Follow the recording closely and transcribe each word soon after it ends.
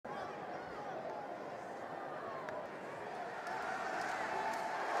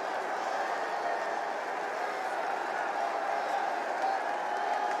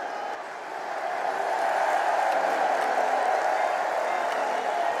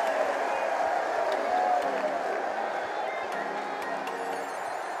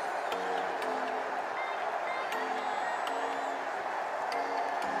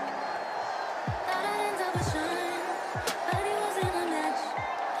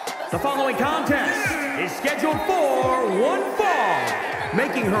The following contest is scheduled for one fall.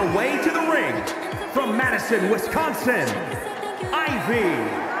 Making her way to the ring from Madison, Wisconsin, Ivy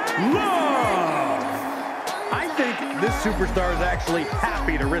Love. I think this superstar is actually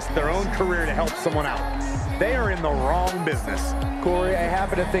happy to risk their own career to help someone out. They are in the wrong business. Corey, I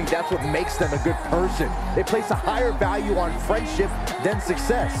happen to think that's what makes them a good person. They place a higher value on friendship than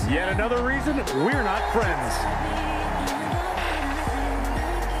success. Yet another reason we're not friends.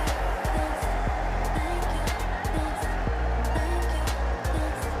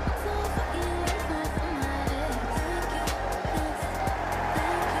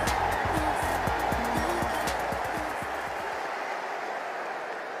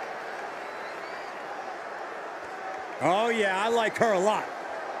 Oh yeah, I like her a lot.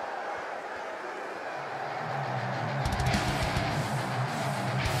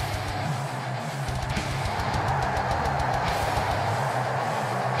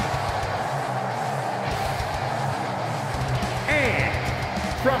 And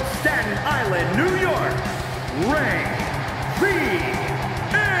from Staten Island, New York, Ray V.N.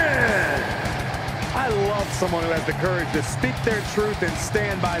 I love someone who has the courage to speak their truth and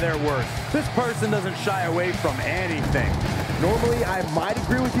stand by their word. This person doesn't shy away from anything. Normally, I might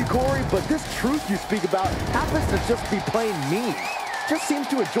agree with you, Corey, but this truth you speak about happens to just be plain mean. Just seems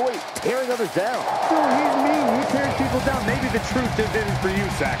to enjoy tearing others down. Oh, he's mean. He tears people down. Maybe the truth isn't for you,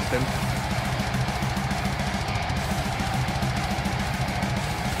 Saxton.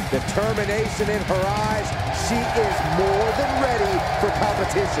 Determination in her eyes. She is more than ready for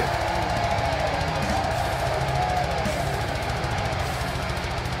competition.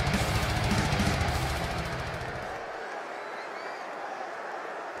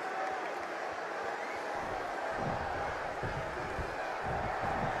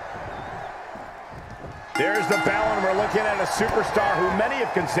 There's the bell, and we're looking at a superstar who many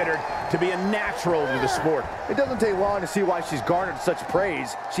have considered to be a natural to the sport. It doesn't take long to see why she's garnered such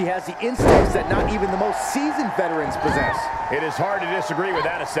praise. She has the instincts that not even the most seasoned veterans possess. It is hard to disagree with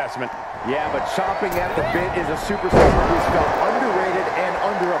that assessment. Yeah, but chomping at the bit is a superstar who's felt underrated and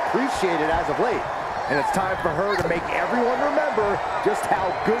underappreciated as of late. And it's time for her to make everyone remember just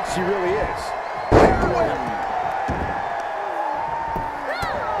how good she really is.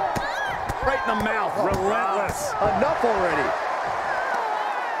 Right in the mouth, relentless. Enough already.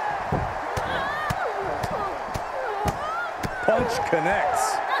 Punch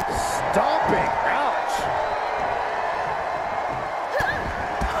connects. Stomping. Ouch.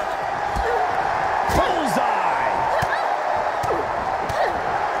 Bullseye!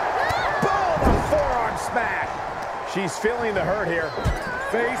 Boom! A forearm smash. She's feeling the hurt here.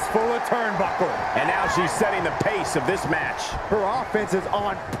 Face full of turnbuckle. And now she's setting the pace of this match. Her offense is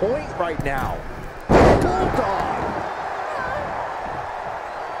on point right now. Bulldog.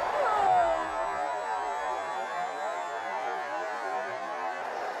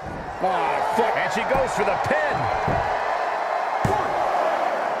 And she goes for the pin. 1,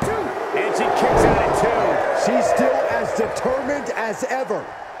 2. And she kicks out at 2. She's still as determined as ever.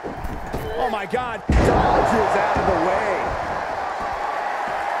 Oh my God. Dodges out of the way.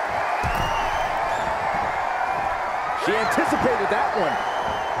 She anticipated that one.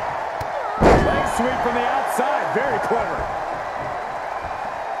 Leg sweep from the outside. Very clever.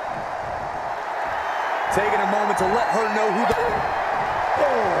 Taking a moment to let her know who the...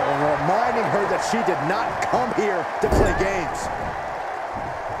 Oh, reminding her that she did not come here to play games.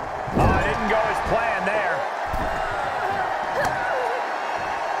 Oh, it didn't go as planned there.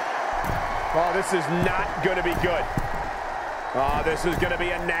 Oh, this is not going to be good. Oh, this is going to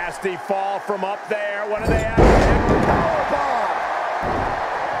be a nasty fall from up there. What do they have? Powerbomb.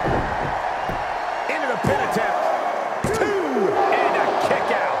 Into the pin attempt. 2. And a kick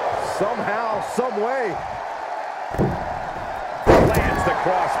out. Somehow, some way. Lands the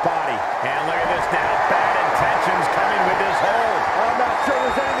crossbody. And look at this now. Bad intentions coming with this hold. I'm not sure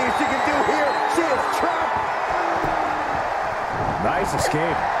there's anything she can do here. She is trapped. Nice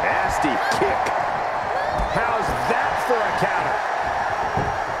escape. Nasty kick. How's that for a counter?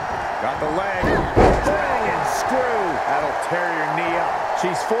 Got the leg. Bang and screw. That'll tear your knee up.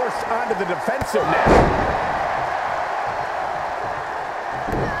 She's forced onto the defensive now.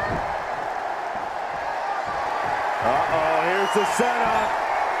 Uh-oh, here's the setup.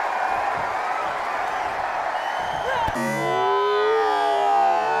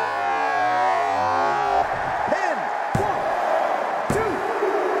 Pin. 1, 2,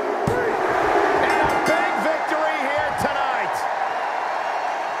 3. And a big victory here tonight.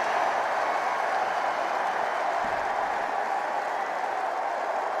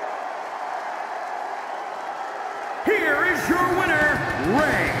 Here is your winner,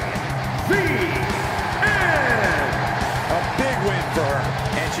 Ray A big win for her.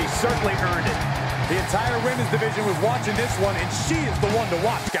 And she certainly earned it. The entire women's division was watching this one, and she is the one to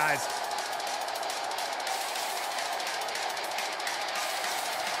watch, guys.